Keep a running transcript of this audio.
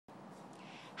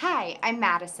Hi, I'm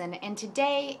Madison, and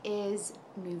today is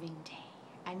moving day.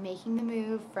 I'm making the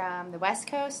move from the West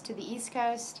Coast to the East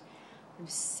Coast. I'm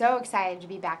so excited to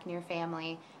be back near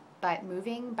family, but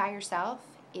moving by yourself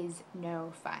is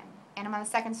no fun. And I'm on the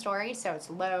second story, so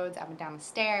it's loads up and down the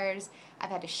stairs.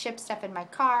 I've had to ship stuff in my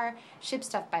car, ship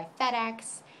stuff by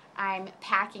FedEx. I'm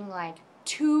packing like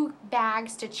 2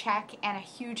 bags to check and a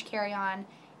huge carry-on.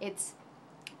 It's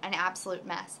an absolute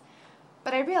mess.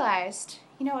 But I realized,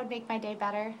 you know what would make my day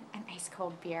better? An ice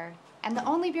cold beer. And the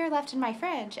only beer left in my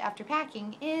fridge after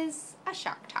packing is a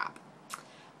Shock Top.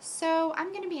 So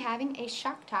I'm going to be having a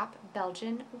Shock Top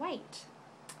Belgian White,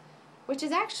 which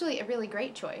is actually a really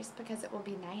great choice because it will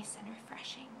be nice and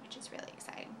refreshing, which is really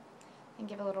exciting. And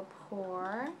give a little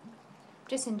pour.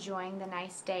 Just enjoying the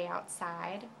nice day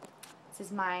outside. This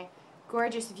is my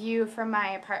gorgeous view from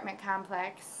my apartment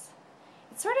complex.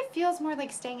 It sort of feels more like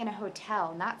staying in a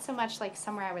hotel, not so much like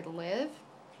somewhere I would live,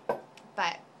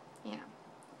 but, you know,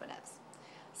 whatevs.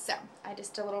 So, I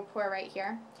just did a little pour right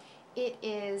here. It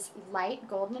is light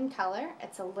golden in color.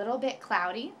 It's a little bit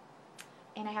cloudy,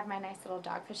 and I have my nice little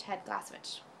dogfish head glass,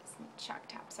 which is Shock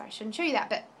Top, so I shouldn't show you that,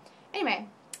 but anyway,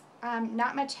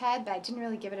 not much head, but I didn't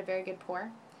really give it a very good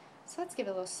pour. So let's give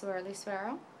it a little swirly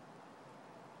swirl.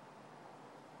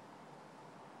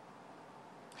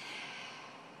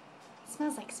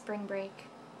 Smells like spring break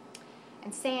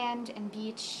and sand and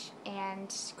beach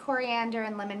and coriander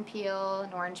and lemon peel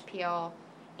and orange peel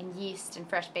and yeast and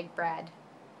fresh baked bread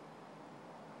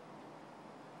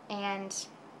and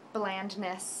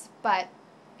blandness, but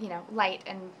you know, light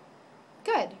and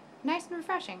good, nice and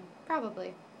refreshing,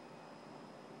 probably.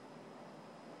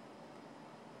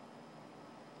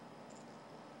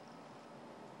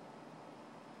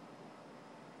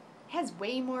 It has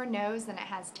way more nose than it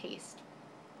has taste.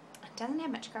 It doesn't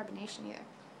have much carbonation either.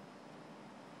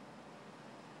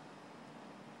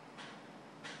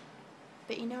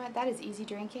 But you know what? That is easy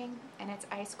drinking, and it's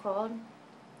ice cold,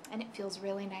 and it feels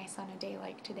really nice on a day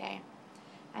like today.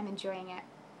 I'm enjoying it.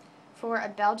 For a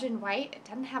Belgian White, it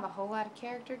doesn't have a whole lot of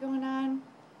character going on.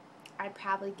 I'd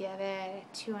probably give it a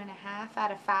 2.5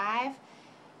 out of 5.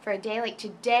 For a day like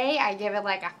today, I give it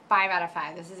like a 5 out of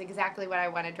 5. This is exactly what I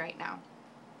wanted right now.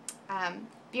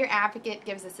 Beer Advocate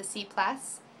gives us a C+,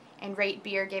 and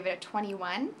Ratebeer gave it a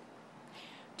 21,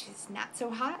 which is not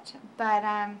so hot, but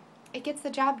it gets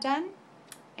the job done,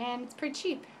 and it's pretty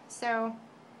cheap. So,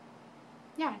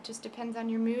 yeah, it just depends on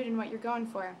your mood and what you're going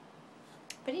for.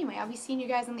 But anyway, I'll be seeing you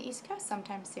guys on the East Coast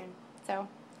sometime soon. So,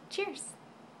 cheers!